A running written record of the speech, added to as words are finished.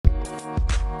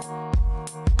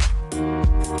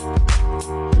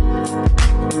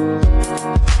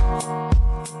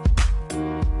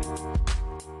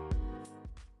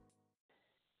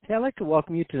Hey, I'd like to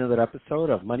welcome you to another episode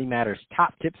of Money Matters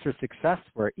Top Tips for Success,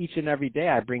 where each and every day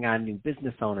I bring on new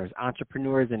business owners,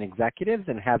 entrepreneurs, and executives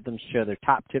and have them share their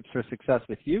top tips for success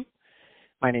with you.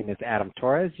 My name is Adam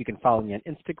Torres. You can follow me on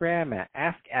Instagram at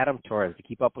AskAdamTorres to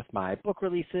keep up with my book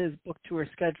releases, book tour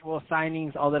schedule,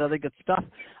 signings, all that other good stuff.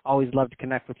 Always love to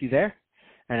connect with you there.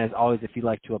 And as always, if you'd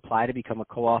like to apply to become a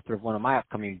co-author of one of my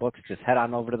upcoming books, just head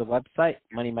on over to the website,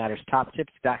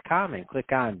 moneymatterstoptips.com, and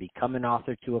click on Become an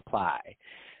Author to apply.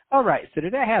 All right, so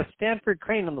today I have Stanford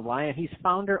Crane on the line. He's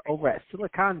founder over at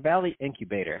Silicon Valley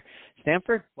Incubator.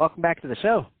 Stanford, welcome back to the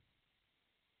show.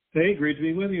 Hey, great to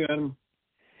be with you, Adam.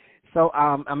 So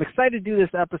I'm excited to do this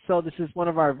episode. This is one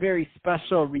of our very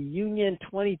special reunion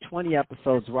 2020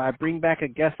 episodes where I bring back a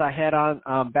guest I had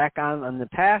on back on in the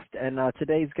past. And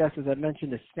today's guest, as I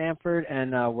mentioned, is Stanford.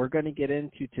 And we're going to get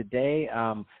into today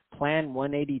Plan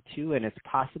 182 and its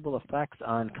possible effects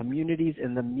on communities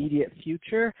in the immediate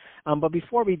future. But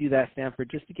before we do that, Stanford,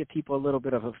 just to give people a little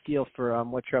bit of a feel for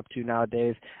what you're up to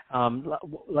nowadays,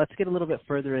 let's get a little bit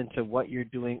further into what you're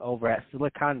doing over at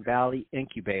Silicon Valley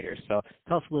Incubator. So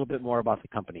tell us a little bit more about the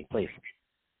company, please.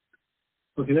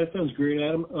 Okay, that sounds great,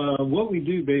 Adam. What we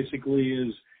do basically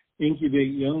is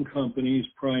incubate young companies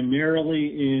primarily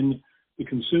in the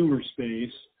consumer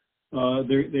space.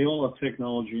 They all have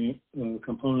technology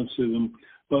components to them,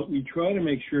 but we try to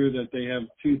make sure that they have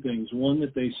two things. One,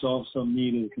 that they solve some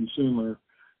need of the consumer,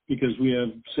 because we have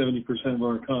 70% of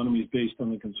our economy is based on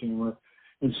the consumer.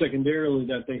 And secondarily,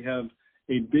 that they have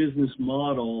a business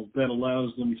model that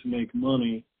allows them to make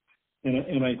money.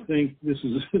 And I think this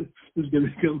is going to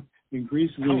become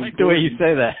increasingly I like the way you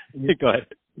say that. Go ahead.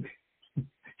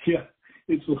 Yeah,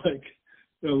 it's like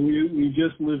we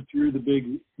just lived through the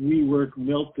big WeWork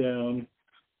meltdown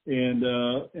and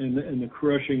the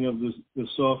crushing of the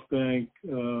SoftBank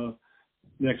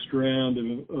next round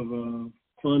of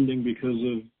funding because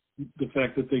of the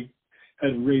fact that they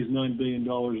had raised $9 billion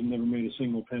and never made a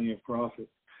single penny of profit.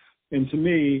 And to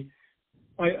me,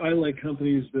 I like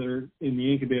companies that are in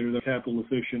the incubator that are capital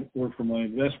efficient, or for my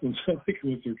investments, I like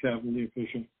them if they're capitally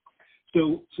efficient.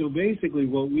 So basically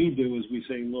what we do is we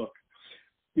say, look,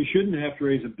 you shouldn't have to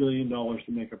raise $1 billion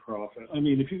to make a profit. I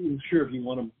mean, if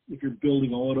you're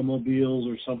building automobiles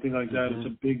or something like that, It's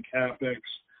a big CapEx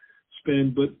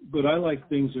spend, but I like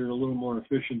things that are a little more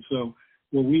efficient. So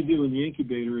what we do in the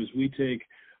incubator is we take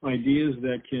ideas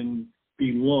that can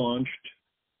be launched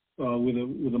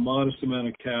with a modest amount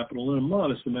of capital, and a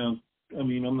modest amount. I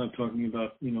mean, I'm not talking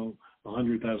about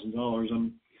 $100,000.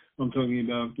 I'm talking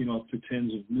about up to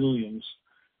tens of millions.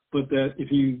 But that if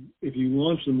you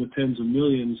launch them with tens of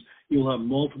millions, you'll have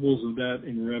multiples of that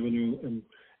in revenue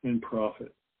and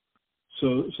profit.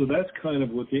 So that's kind of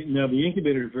what now the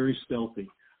incubator is very stealthy.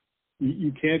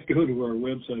 You can't go to our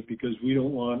website because we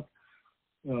don't want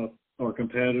our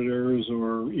competitors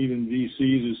or even VCs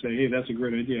to say, hey, that's a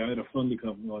great idea. I had to fund a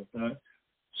company like that.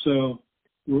 So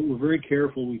we're very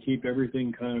careful. We keep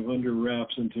everything kind of under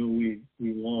wraps until we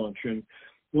launch. And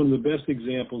one of the best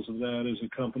examples of that is a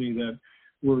company that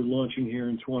we're launching here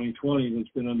in 2020 that's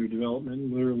been under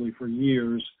development literally for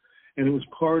years. And it was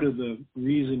part of the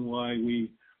reason why we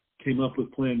came up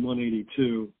with Plan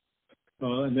 182,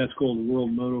 and that's called World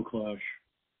Motoclash.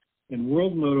 And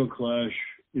World Motoclash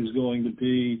is going to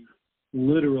be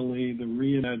literally the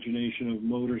reimagination of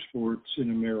motorsports in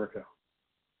America.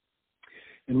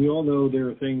 And we all know there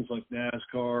are things like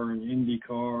NASCAR and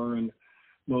IndyCar and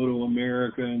Moto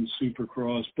America and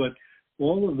Supercross, but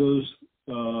all of those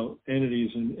entities,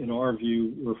 in our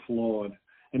view, were flawed.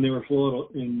 And they were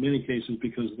flawed in many cases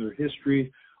because of their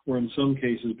history, or in some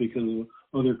cases because of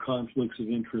other conflicts of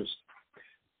interest.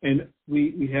 And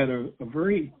we had a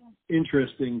very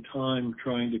interesting time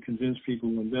trying to convince people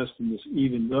to invest in this,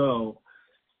 even though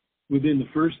within the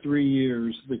first 3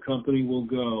 years, the company will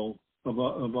go of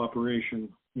operation,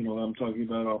 I'm talking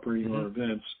about operating our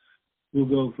events, will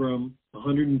go from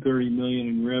 $130 million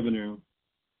in revenue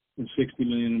and $60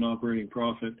 million in operating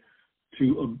profit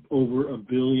to over $1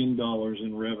 billion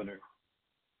in revenue.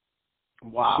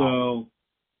 Wow. So,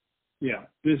 yeah,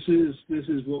 this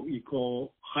is what we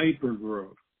call hyper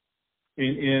growth.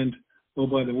 And oh,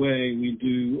 by the way, we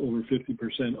do over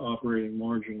 50% operating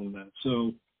margin on that.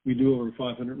 So we do over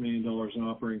 $500 million in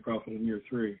operating profit in year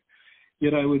 3.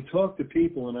 Yet I would talk to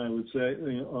people and I would say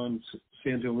on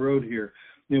Sand Hill Road here,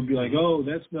 they'd be like, oh,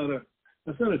 that's not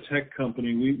a tech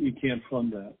company. We can't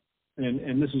fund that.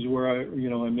 And this is where I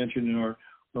mentioned in our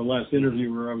last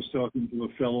interview where I was talking to a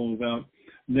fellow about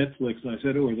Netflix, and I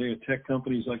said, oh, are they a tech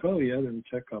company? He's like, oh, yeah, they're a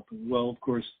tech company. Well, of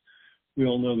course, we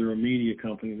all know they're a media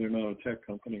company. They're not a tech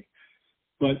company.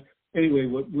 But anyway,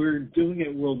 what we're doing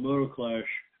at World Motoclash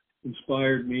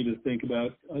inspired me to think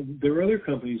about, there are other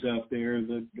companies out there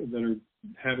that are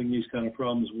having these kind of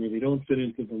problems where they don't fit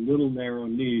into the little narrow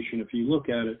niche. And if you look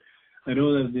at it, I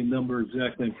don't have the number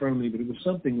exactly in front of me, but it was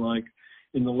something like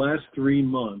in the last 3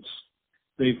 months,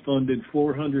 they funded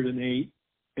 408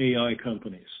 AI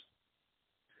companies.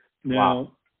 Now,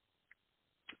 wow.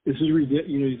 This is ridiculous.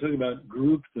 You talk about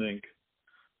groupthink.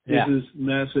 This is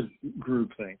massive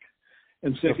groupthink.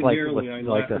 And secondarily,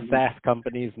 like the SaaS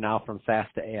companies now from SaaS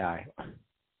to AI.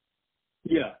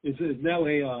 Yeah, it's now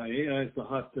AI. AI is the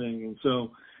hot thing, and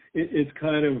so it's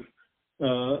kind of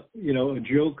a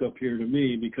joke up here to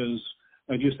me, because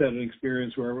I just had an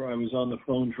experience where I was on the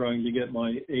phone trying to get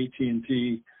my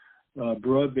AT&T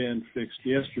broadband fixed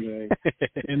yesterday,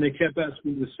 and they kept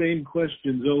asking the same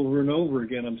questions over and over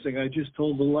again. I'm saying, I just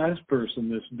told the last person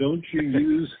this. Don't you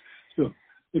use so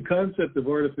the concept of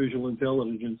artificial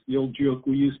intelligence? The old joke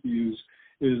we used to use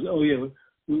is, oh yeah,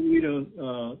 we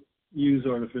don't use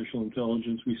artificial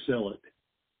intelligence, we sell it.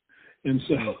 And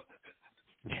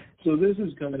so this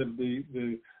is kind of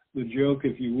the joke,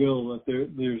 if you will, that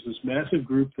there's this massive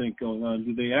groupthink going on.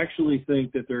 Do they actually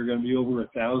think that there are going to be over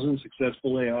 1,000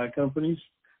 successful AI companies?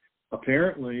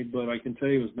 Apparently, but I can tell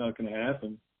you it's not going to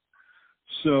happen.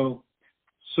 So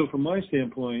from my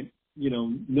standpoint,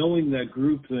 knowing that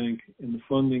groupthink in the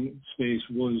funding space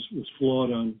was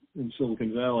flawed in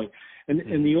Silicon Valley,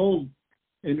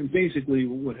 and basically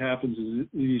what happens is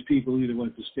these people either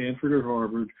went to Stanford or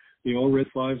Harvard. They all read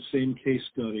 5 same case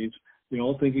studies. They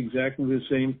all think exactly the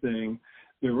same thing.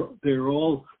 They're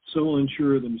all so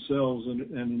unsure of themselves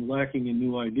and lacking in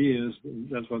new ideas.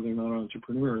 That's why they're not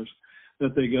entrepreneurs.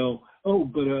 That they go, oh,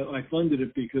 but I funded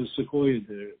it because Sequoia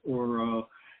did it, or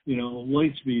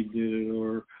Lightspeed did it,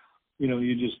 or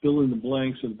you just fill in the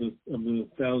blanks of the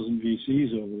 1,000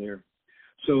 VCs over there.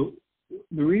 So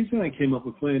the reason I came up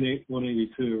with Plan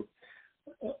 182,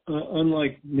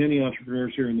 unlike many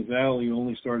entrepreneurs here in the Valley who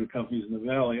only started companies in the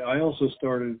Valley, I also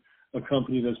started a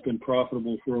company that's been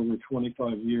profitable for over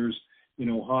 25 years in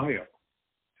Ohio.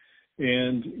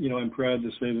 And, I'm proud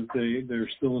to say that they're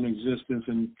still in existence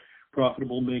and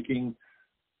profitable, making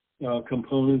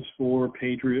components for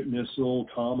Patriot missile,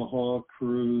 Tomahawk,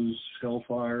 Cruise,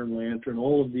 Hellfire, Lantern,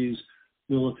 all of these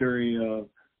military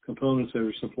components that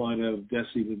are supplied out of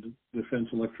DESI, the Defense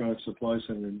Electronics Supply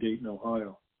Center in Dayton,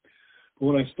 Ohio. But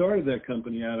when I started that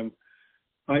company, Adam,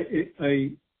 it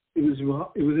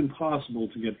was impossible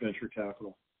to get venture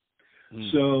capital.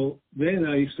 So then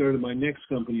I started my next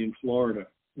company in Florida,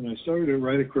 and I started it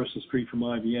right across the street from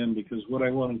IBM, because what I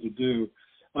wanted to do,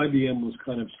 IBM was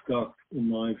kind of stuck, in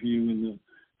my view, in the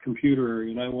computer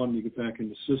area, and I wanted to get back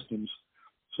into systems.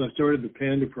 So I started the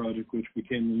Panda Project, which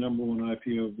became the #1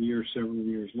 IPO of the year several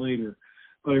years later.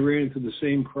 But I ran into the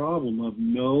same problem of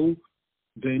no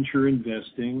venture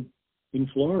investing in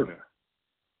Florida.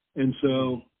 And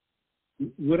so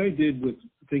what I did with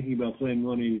thinking about Plan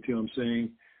 182, I'm saying,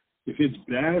 if it's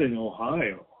bad in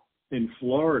Ohio, in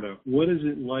Florida, what is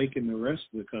it like in the rest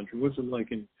of the country? What's it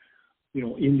like in,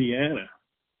 Indiana?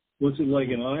 What's it like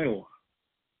in Iowa?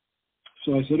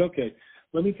 So I said, okay,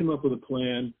 let me come up with a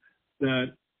plan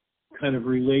that kind of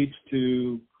relates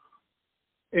to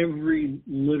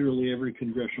literally every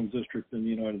congressional district in the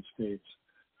United States.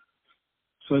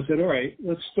 So I said, all right,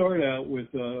 let's start out with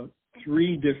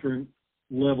 3 different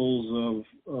levels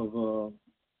of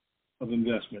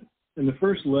investment. And the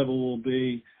first level will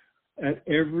be at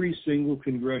every single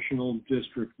congressional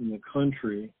district in the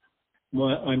country.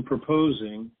 I'm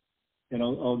proposing, and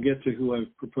I'll get to who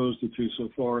I've proposed it to so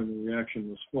far and the reaction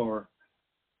thus far.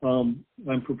 I'm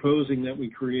proposing that we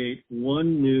create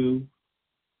 1 new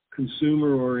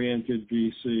consumer-oriented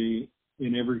VC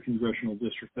in every congressional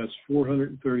district. That's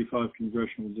 435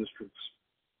 congressional districts.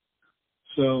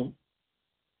 So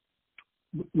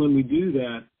when we do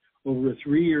that, over a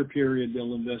 3-year period,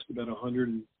 they'll invest about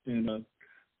 $112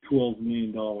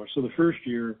 million. So the first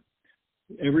year,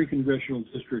 every congressional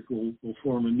district will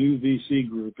form a new VC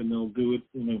group, and they'll do it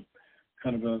in a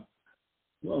kind of a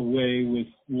way with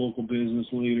local business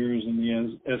leaders and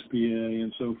the SBA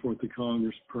and so forth, the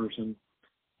congressperson.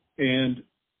 And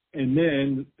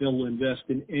then they'll invest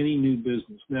in any new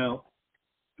business. Now,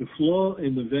 the flaw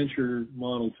in the venture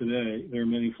model today, there are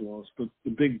many flaws, but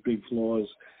the big flaw is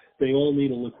they all need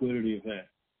a liquidity event.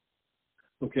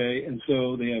 Okay, and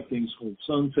so they have things called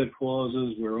sunset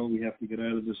clauses where, we have to get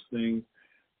out of this thing,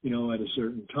 at a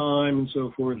certain time and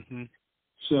so forth. Mm-hmm.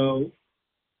 So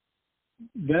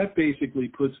that basically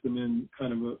puts them in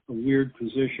kind of a weird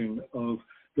position of,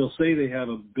 they'll say they have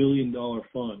 $1 billion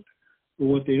fund. But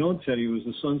what they don't tell you is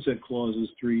the sunset clause is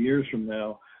 3 years from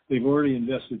now. They've already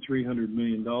invested $300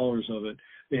 million of it.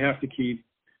 They have to keep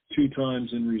 2 times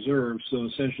in reserves, so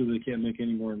essentially they can't make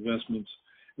any more investments.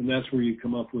 And that's where you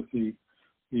come up with the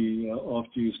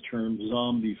oft-used term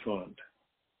zombie fund.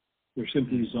 They're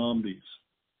simply zombies.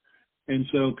 And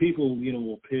so people,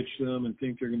 will pitch them and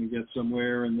think they're going to get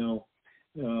somewhere, and they'll,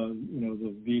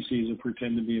 the VCs will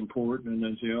pretend to be important and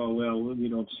then say, oh, well, we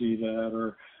don't see that,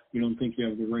 or we don't think you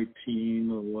have the right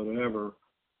team, or whatever.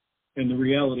 And the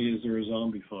reality is they're a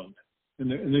zombie fund. And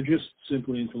they're just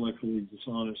simply intellectually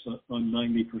dishonest on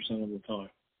 90% of the time.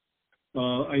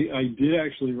 I did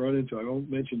actually run into, I won't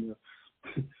mention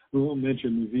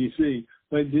the VC,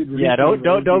 but I did. Yeah,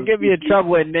 don't get me in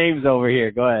trouble with names over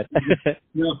here. Go ahead.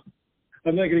 No,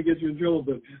 I'm not going to get you in trouble.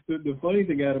 But the funny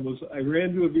thing, Adam, was I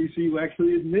ran to a VC who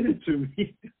actually admitted to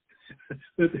me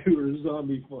that they were a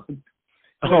zombie fund.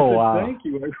 And I said, wow. Thank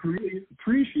you. I really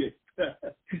appreciate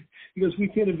that because we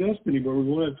can't invest anymore. We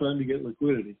won't have time to get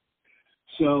liquidity.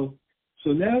 So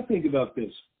now think about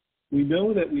this. We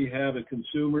know that we have a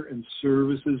consumer and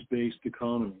services-based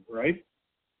economy, right?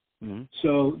 Mm-hmm.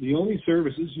 So the only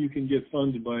services you can get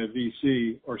funded by a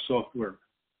VC are software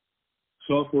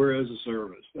as a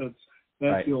service. That's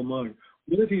right. The old model.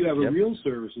 What if you have a real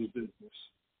services business,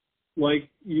 like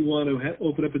you want to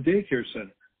open up a daycare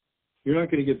center? You're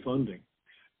not going to get funding.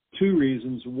 2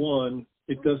 reasons. 1,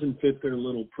 it doesn't fit their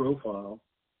little profile.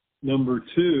 Number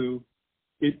 2,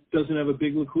 it doesn't have a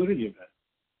big liquidity event.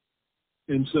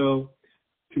 And so,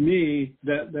 to me,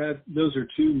 those are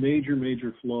 2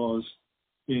 major flaws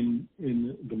in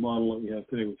the model that we have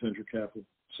today with venture capital.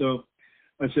 So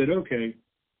I said, okay,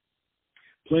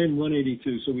 Plan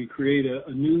 182. So we create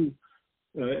a new,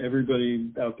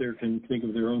 everybody out there can think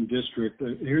of their own district.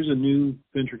 Here's a new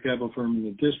venture capital firm in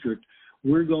the district.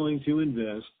 We're going to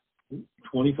invest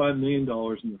 $25 million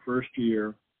in the first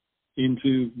year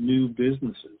into new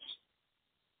businesses.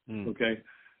 Okay.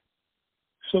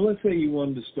 So let's say you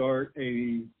wanted to start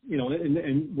and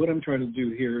what I'm trying to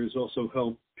do here is also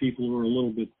help people who are a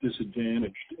little bit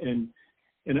disadvantaged. And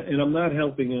I'm not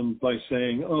helping them by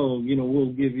saying, oh,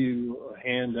 we'll give you a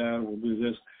handout, we'll do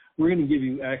this. We're going to give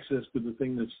you access to the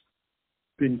thing that's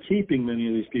been keeping many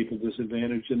of these people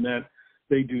disadvantaged, in that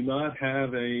they do not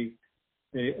have a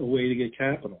way to get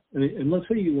capital. And let's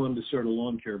say you wanted to start a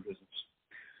lawn care business.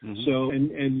 Mm-hmm. So,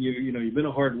 and you've been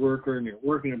a hard worker and you're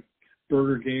working at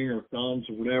Burger King or McDonald's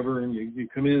or whatever, and you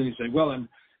come in and you say, well,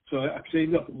 I've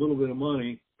saved up a little bit of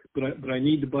money, but I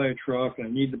need to buy a truck, and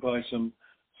I need to buy some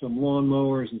lawn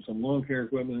mowers and some lawn care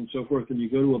equipment and so forth. And you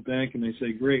go to a bank and they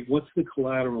say, great, what's the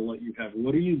collateral that you have?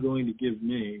 What are you going to give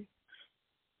me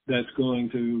that's going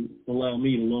to allow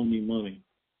me to loan me money?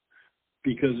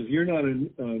 Because if you're not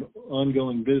an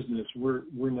ongoing business,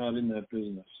 we're not in that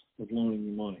business of loaning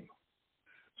you money.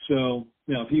 So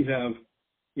now, if you have,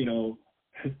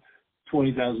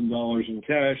 $20,000 in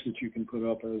cash that you can put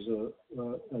up as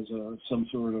some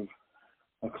sort of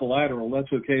a collateral,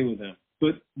 that's okay with them.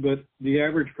 But the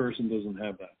average person doesn't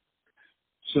have that.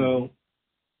 So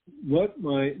what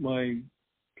my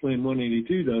Plan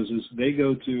 182 does is they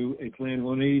go to a Plan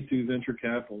 182 venture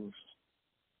capitalist,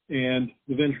 and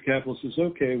the venture capitalist says,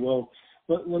 okay, well,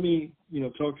 let me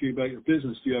talk to you about your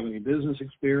business. Do you have any business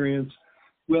experience?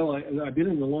 Well, I've been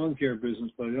in the lawn care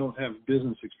business, but I don't have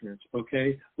business experience.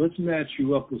 Okay, let's match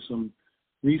you up with some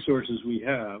resources we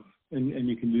have, and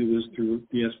you can do this through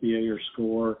the SBA or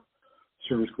SCORE,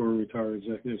 Service Corps of Retired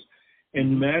Executives,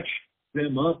 and match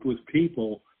them up with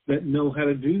people that know how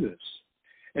to do this,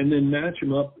 and then match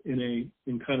them up in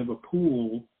kind of a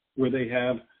pool where they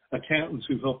have accountants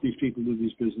who help these people do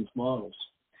these business models.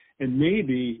 And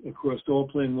maybe across all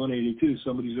Plan 182,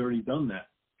 somebody's already done that,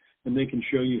 and they can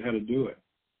show you how to do it.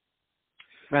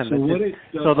 Man, so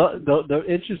the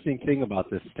interesting thing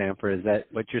about this, Stanford, is that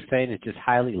what you're saying is just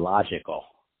highly logical.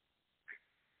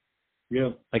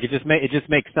 Yeah. Like it just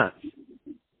makes sense.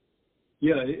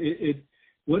 Yeah.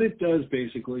 What it does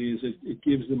basically is it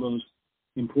gives the most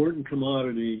important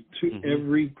commodity to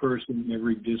every person in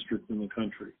every district in the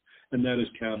country, and that is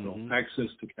capital, access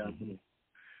to capital.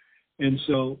 And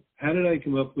so how did I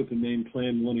come up with the name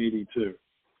Plan 182?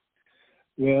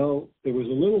 Well, there was a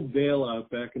little bailout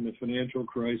back in the financial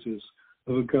crisis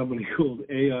of a company called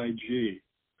AIG,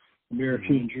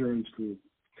 American Insurance Group.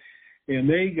 And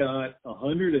they got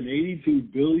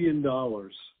 $182 billion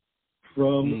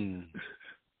from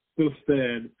the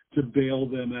Fed to bail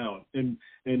them out. And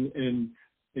in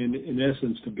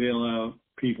essence, to bail out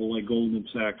people like Goldman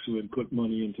Sachs who had put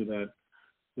money into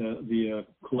the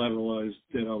collateralized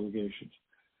debt obligations.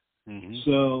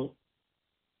 So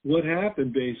what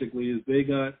happened basically is they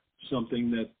got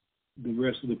something that the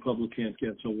rest of the public can't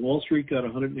get. So Wall Street got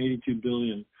 $182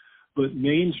 billion, but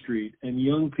Main Street and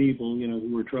young people,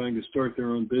 who were trying to start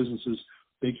their own businesses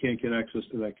they can't get access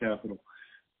to that capital.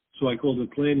 So I called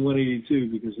it Plan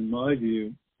 182 because in my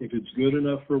view, if it's good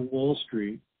enough for Wall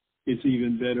Street, it's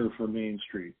even better for Main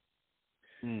Street.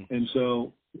 And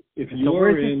so if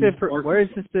where has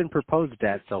this been proposed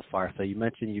at so far? So you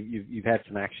mentioned you've had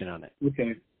some action on it.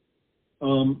 Okay.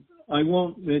 I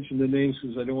won't mention the names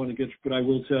because I don't want to get, but I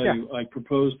will tell you, I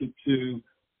proposed it to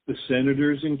the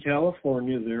senators in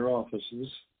California, their offices.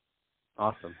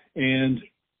 Awesome. And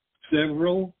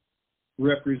several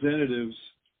representatives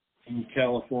in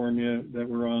California that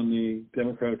were on the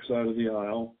Democratic side of the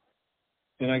aisle.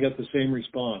 And I got the same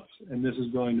response. And this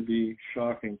is going to be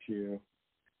shocking to you.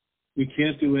 We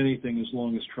can't do anything as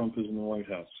long as Trump is in the White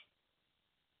House.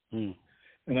 And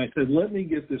I said, let me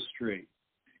get this straight.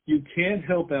 You can't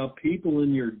help out people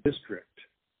in your district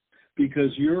because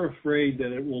you're afraid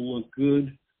that it will look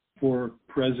good for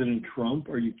President Trump.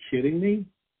 Are you kidding me?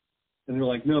 And they're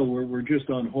like, no, we're just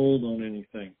on hold on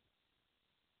anything.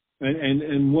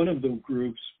 And one of the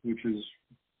groups, which is,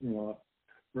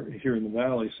 here in the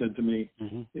Valley, said to me,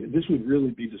 this would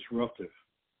really be disruptive.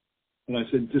 And I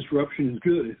said, disruption is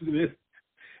good, isn't it?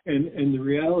 And the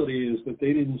reality is that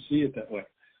they didn't see it that way.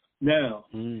 Now,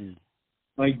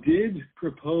 I did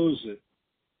propose it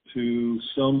to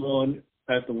someone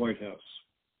at the White House.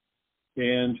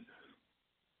 And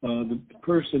the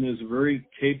person is a very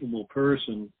capable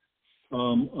person.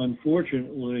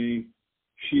 Unfortunately,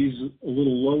 she's a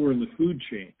little lower in the food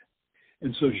chain.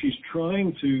 And so she's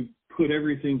trying to put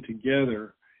everything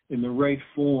together in the right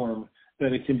form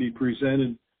that it can be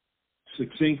presented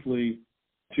succinctly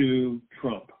to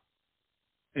Trump.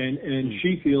 And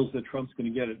she feels that Trump's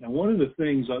going to get it. Now, one of the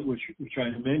things which I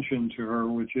mentioned to her,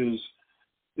 which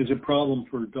is a problem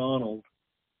for Donald,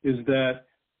 is that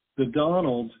the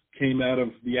Donald came out of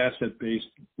the asset-based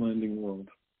lending world.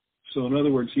 So in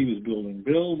other words, he was building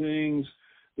buildings.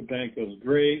 The bank goes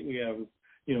great. We have,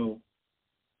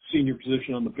 senior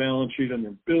position on the balance sheet on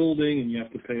your building, and you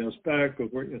have to pay us back.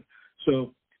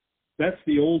 So that's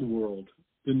the old world.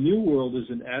 The new world is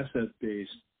an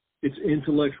asset-based. It's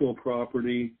intellectual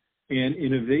property and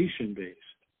innovation-based.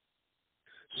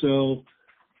 So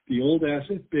the old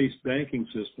asset-based banking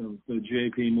system, the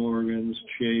J.P. Morgans,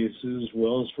 Chases,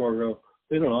 Wells Fargo,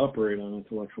 they don't operate on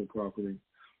intellectual property.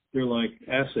 They're like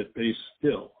asset-based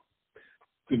still.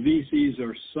 The VCs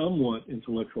are somewhat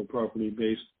intellectual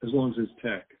property-based as long as it's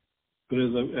tech. But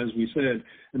as we said,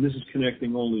 and this is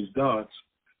connecting all these dots,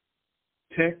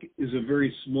 tech is a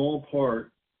very small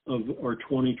part of our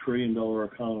 $20 trillion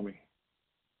economy.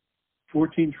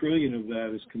 $14 trillion of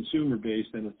that is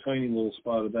consumer-based, and a tiny little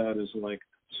spot of that is like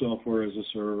software as a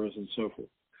service and so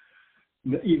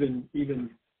forth. Even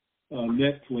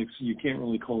Netflix, you can't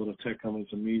really call it a tech company;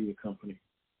 it's a media company.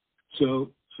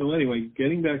 So anyway,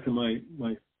 getting back to my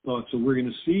thoughts, so we're going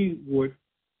to see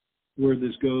where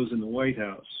this goes in the White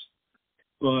House.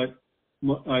 But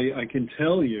I can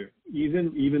tell you,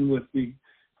 even with the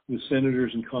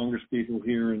senators and Congress people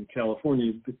here in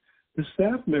California, the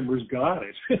staff members got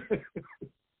it.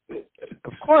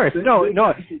 Of course, no,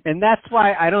 and that's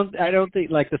why I don't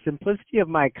think, like, the simplicity of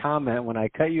my comment when I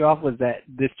cut you off was that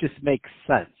this just makes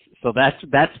sense. So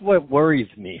that's what worries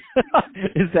me,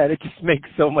 is that it just makes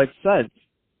so much sense.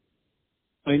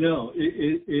 I know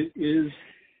it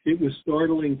was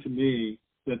startling to me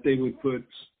that they would put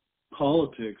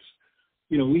politics.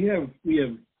 We have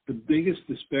the biggest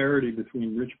disparity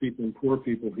between rich people and poor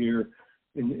people here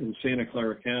in Santa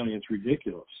Clara County. It's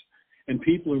ridiculous. And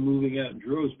people are moving out in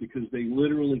droves because they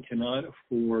literally cannot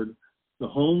afford the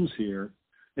homes here.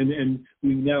 And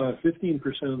we now have 15%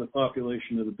 of the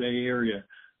population of the Bay Area.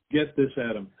 Get this,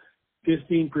 Adam,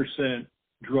 15%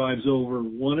 drives over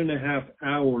 1.5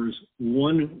 hours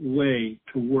one way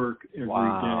to work every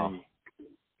day.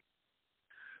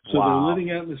 So they're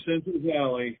living out in the Central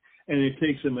Valley, and it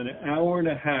takes them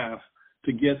 1.5 hours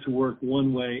to get to work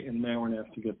one way and 1.5 hours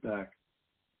to get back.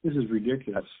 This is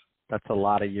ridiculous. That's a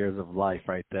lot of years of life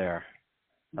right there.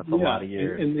 That's a lot of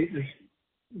years. And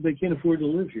they can't afford to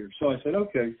live here. So I said,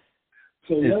 okay.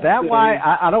 So is that why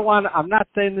I'm not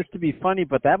saying this to be funny,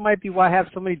 but that might be why I have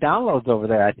so many downloads over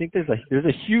there. I think there's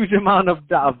a huge amount of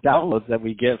downloads that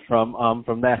we get from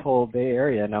that whole Bay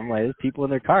Area, and I'm like, there's people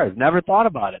in their cars. Never thought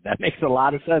about it. That makes a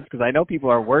lot of sense because I know people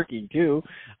are working too.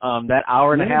 That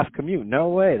 1.5 hour commute, no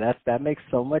way. That makes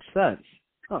so much sense.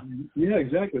 Huh. Yeah,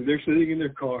 exactly. They're sitting in their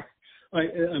car.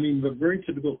 I mean, the very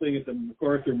typical thing at the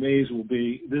MacArthur Maze will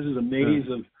be, this is a maze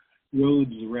of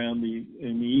roads around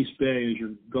in the East Bay as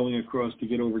you're going across to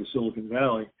get over to Silicon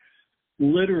Valley.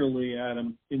 Literally,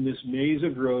 Adam, in this maze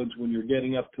of roads, when you're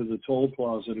getting up to the toll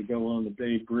plaza to go on the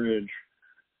Bay Bridge,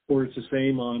 or it's the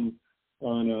same on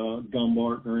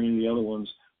Dumbarton or any of the other ones,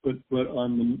 but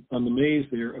on the maze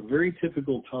there, a very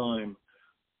typical time,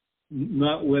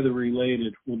 not weather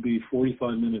related, will be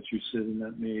 45 minutes you sit in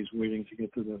that maze waiting to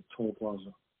get to the toll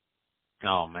plaza.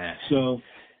 Oh man. So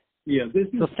yeah, this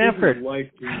is Stanford. life.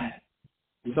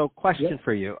 So question Yeah.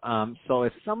 for you. So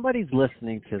if somebody's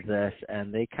listening to this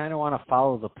and they kind of want to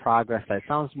follow the progress, it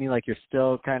sounds to me like you're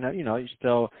still kind of, you're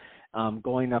still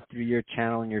going up through your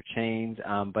channel and your chains.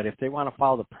 But if they want to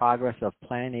follow the progress of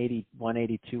Plan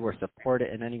 182 or support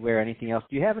it in any way or anything else,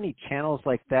 do you have any channels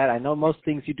like that? I know most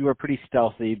things you do are pretty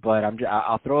stealthy, but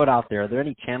I'll throw it out there. Are there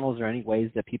any channels or any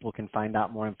ways that people can find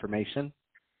out more information?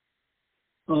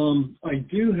 I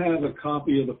do have a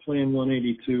copy of the Plan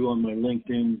 182 on my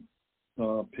LinkedIn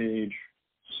page.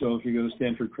 So if you go to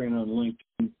Stanford Crane on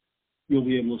LinkedIn, you'll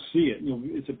be able to see it.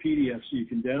 It's a PDF, so you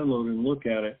can download it and look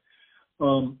at it.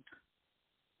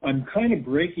 I'm kind of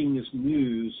breaking this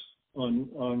news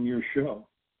on your show,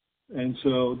 and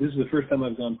so this is the first time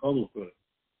I've gone public with it.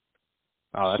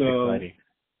 Oh, that's exciting.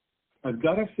 I've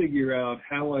got to figure out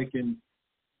how I can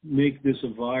make this a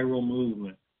viral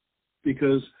movement,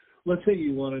 because let's say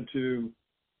you wanted to,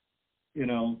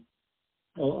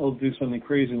 I'll do something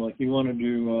crazy, like you want to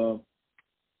do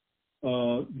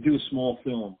a small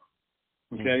film,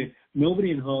 okay? Mm-hmm. Nobody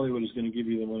in Hollywood is going to give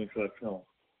you the money for that film.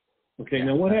 Okay, yeah,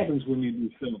 now what happens when you do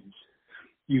films?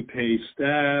 You pay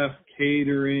staff,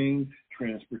 catering,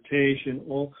 transportation,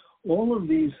 all of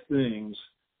these things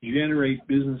generate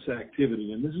business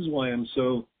activity. And this is why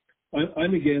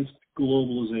I'm against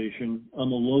globalization.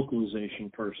 I'm a localization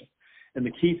person. And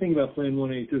the key thing about Plan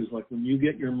 182 is, like, when you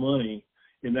get your money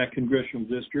in that congressional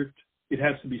district, it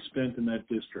has to be spent in that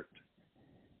district.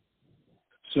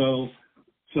 So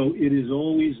it is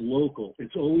always local.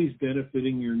 It's always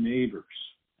benefiting your neighbors.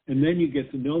 And then you get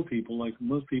to know people. Like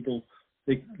most people,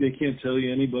 they can't tell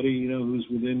you anybody, who's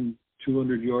within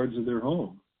 200 yards of their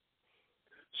home,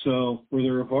 or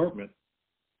their apartment.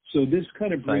 So this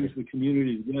kind of brings the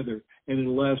community together, and it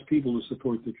allows people to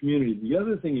support the community. The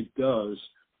other thing it does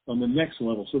on the next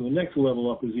level, so the next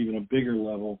level up is even a bigger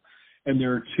level, and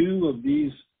there are 2 of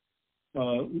these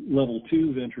level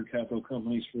 2 venture capital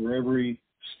companies for every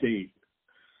state.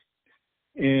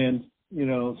 And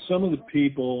some of the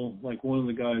people, like one of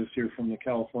the guys here from the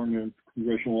California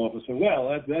Congressional Office, said,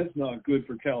 well, that's not good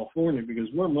for California because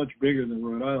we're much bigger than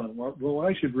Rhode Island. Well,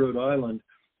 why should Rhode Island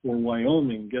or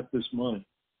Wyoming get this money?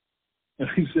 And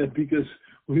I said, because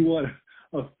we want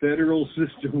a federal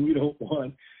system. We don't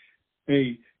want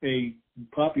a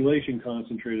population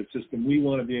concentrated system. We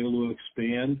want to be able to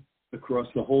expand across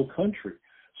the whole country.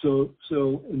 So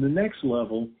in the next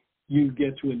level, you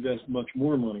get to invest much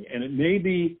more money. And it may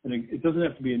be, and it doesn't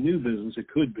have to be a new business, it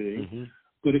could be,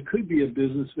 but it could be a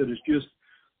business that is just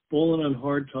fallen on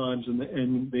hard times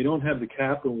and they don't have the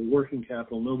capital, working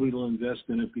capital. Nobody will invest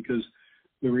in it because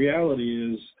the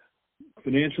reality is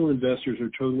financial investors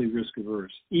are totally risk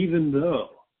averse, even though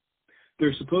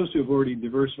they're supposed to have already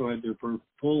diversified their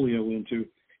portfolio into,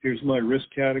 here's my risk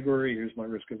category, here's my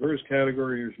risk averse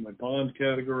category, here's my bond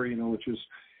category, which is,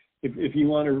 if you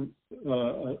want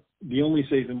to, the only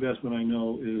safe investment I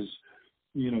know is,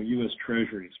 U.S.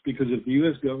 Treasuries, because if the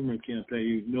U.S. government can't pay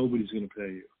you, nobody's going to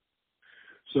pay you.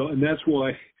 So, and that's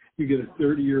why you get a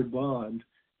 30-year bond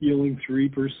yielding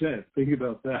 3%. Think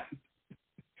about that.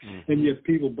 Mm-hmm. And yet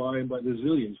people buy them by the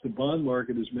zillions. The bond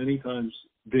market is many times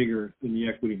bigger than the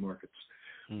equity markets.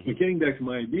 Mm-hmm. But getting back to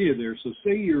my idea there, so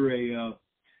say you're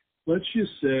let's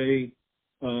just say,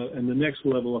 and the next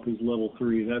level up is level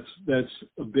 3. That's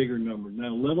a bigger number.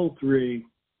 Now, level 3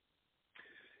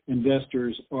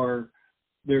 investors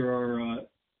there are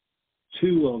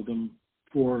 2 of them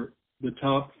for the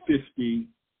top 50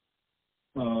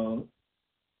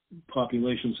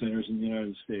 population centers in the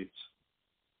United States.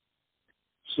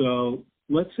 So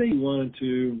let's say you wanted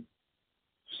to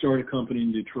start a company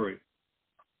in Detroit,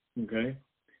 okay?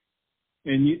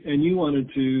 And you wanted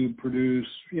to produce,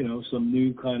 some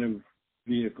new kind of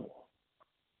vehicle.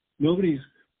 Nobody's,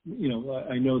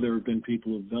 I know there have been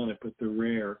people who've done it, but they're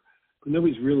rare. But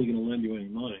nobody's really going to lend you any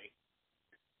money.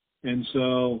 And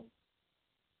so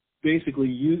basically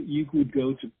you would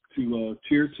go to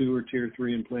tier 2 or tier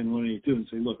 3 in Plan 182 and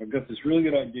say, look, I've got this really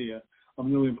good idea.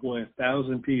 I'm going to employ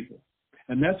 1,000 people.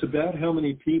 And that's about how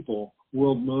many people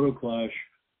World Motoclash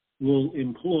will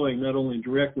employ, not only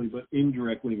directly but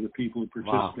indirectly, the people who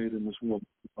participate in this World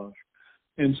Motoclash.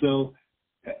 And so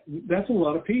that's a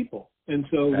lot of people. And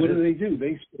so what do?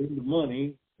 They spend the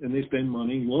money, and they spend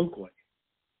money locally.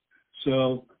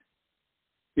 So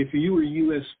if you were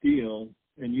U.S. Steel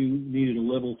and you needed a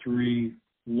level 3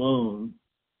 loan,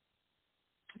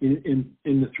 in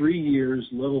the 3 years,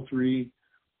 level 3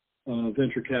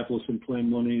 venture capitalists in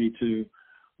Plan 182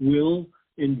 will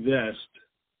invest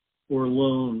or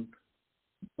loan,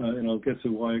 and I'll get to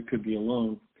why it could be a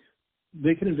loan,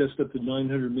 they can invest up to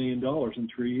 $900 million in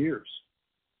 3 years.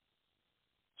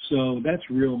 So that's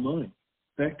real money.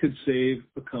 That could save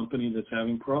a company that's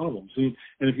having problems. And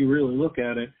if you really look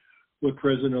at it, what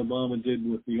President Obama did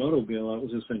with the auto bailout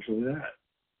was essentially that.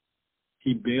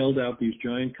 He bailed out these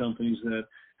giant companies that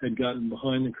had gotten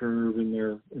behind the curve in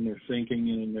their thinking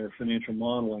and in their financial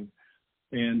modeling,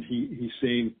 and he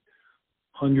saved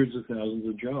hundreds of thousands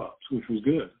of jobs, which was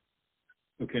good.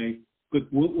 Okay, but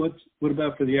what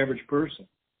about for the average person?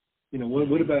 You know,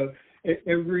 what about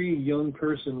every young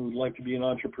person would like to be an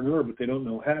entrepreneur, but they don't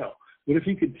know how? What if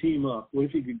you could team up? What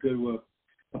if you could go to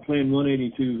a Plan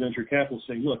 182 venture capital,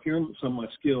 say, look, here are some of my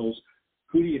skills.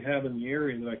 Who do you have in the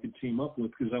area that I could team up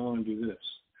with because I want to do this?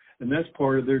 And that's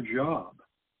part of their job.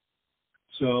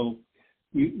 So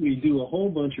we do a whole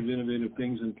bunch of innovative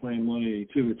things in Plan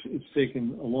 182. It's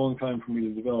taken a long time for me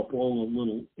to develop all the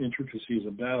little intricacies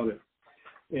about it.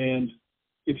 And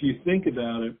if you think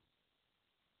about it,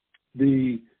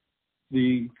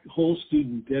 the whole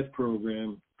student debt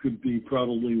program could be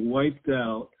probably wiped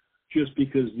out just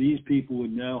because these people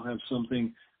would now have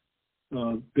something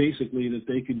basically that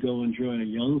they could go and join a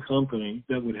young company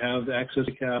that would have access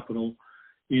to capital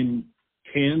in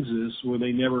Kansas, where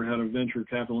they never had a venture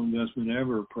capital investment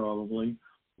ever, probably,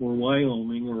 or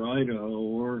Wyoming or Idaho,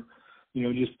 or, you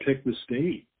know, just pick the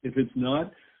state. If it's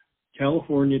not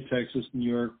California, Texas, New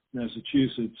York,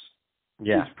 Massachusetts,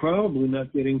 it's probably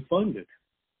not getting funded.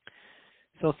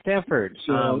 So Stanford,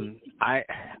 I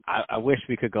wish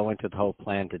we could go into the whole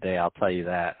plan today. I'll tell you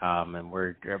that. And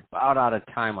we're about out of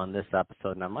time on this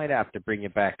episode, and I might have to bring you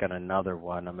back on another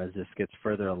one as this gets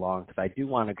further along, because I do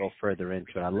want to go further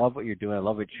into it. I love what you're doing. I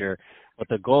love what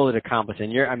the goal is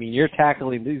accomplishing. You're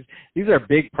tackling these are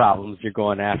big problems you're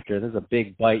going after. There's a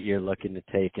big bite you're looking to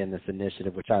take in this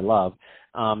initiative, which I love.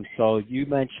 So you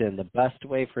mentioned the best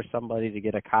way for somebody to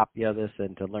get a copy of this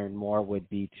and to learn more would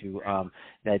be to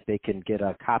that they can get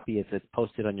a copy if it's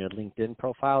posted on your LinkedIn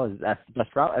profile. Is that the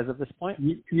best route as of this point?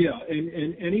 Yeah,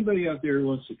 and anybody out there who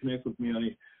wants to connect with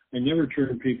me, I never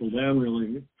turn people down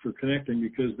really for connecting,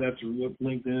 because that's what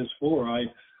LinkedIn is for.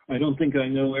 I don't think I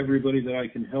know everybody that I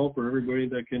can help or everybody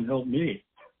that can help me.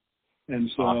 And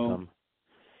so, awesome.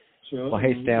 Well,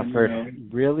 hey, Stanford,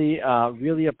 really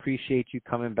appreciate you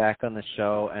coming back on the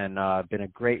show, and been a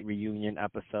great reunion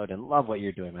episode, and love what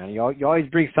you're doing, man. You always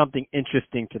bring something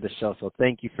interesting to the show, so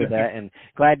thank you for that, and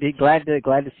glad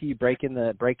to see you breaking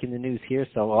the news here.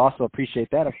 So we'll also appreciate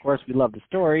that. Of course, we love the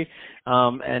story,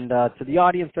 and to the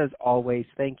audience, as always,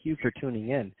 thank you for tuning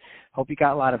in. Hope you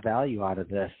got a lot of value out of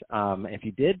this. If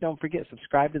you did, don't forget,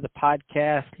 subscribe to the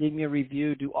podcast, leave me a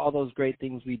review, do all those great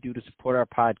things we do to support our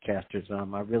podcasters.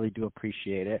 I really do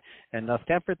appreciate it. And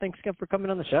Stanford, thanks again for coming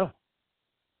on the show.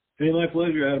 Hey, my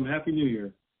pleasure, Adam. Happy New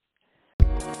Year.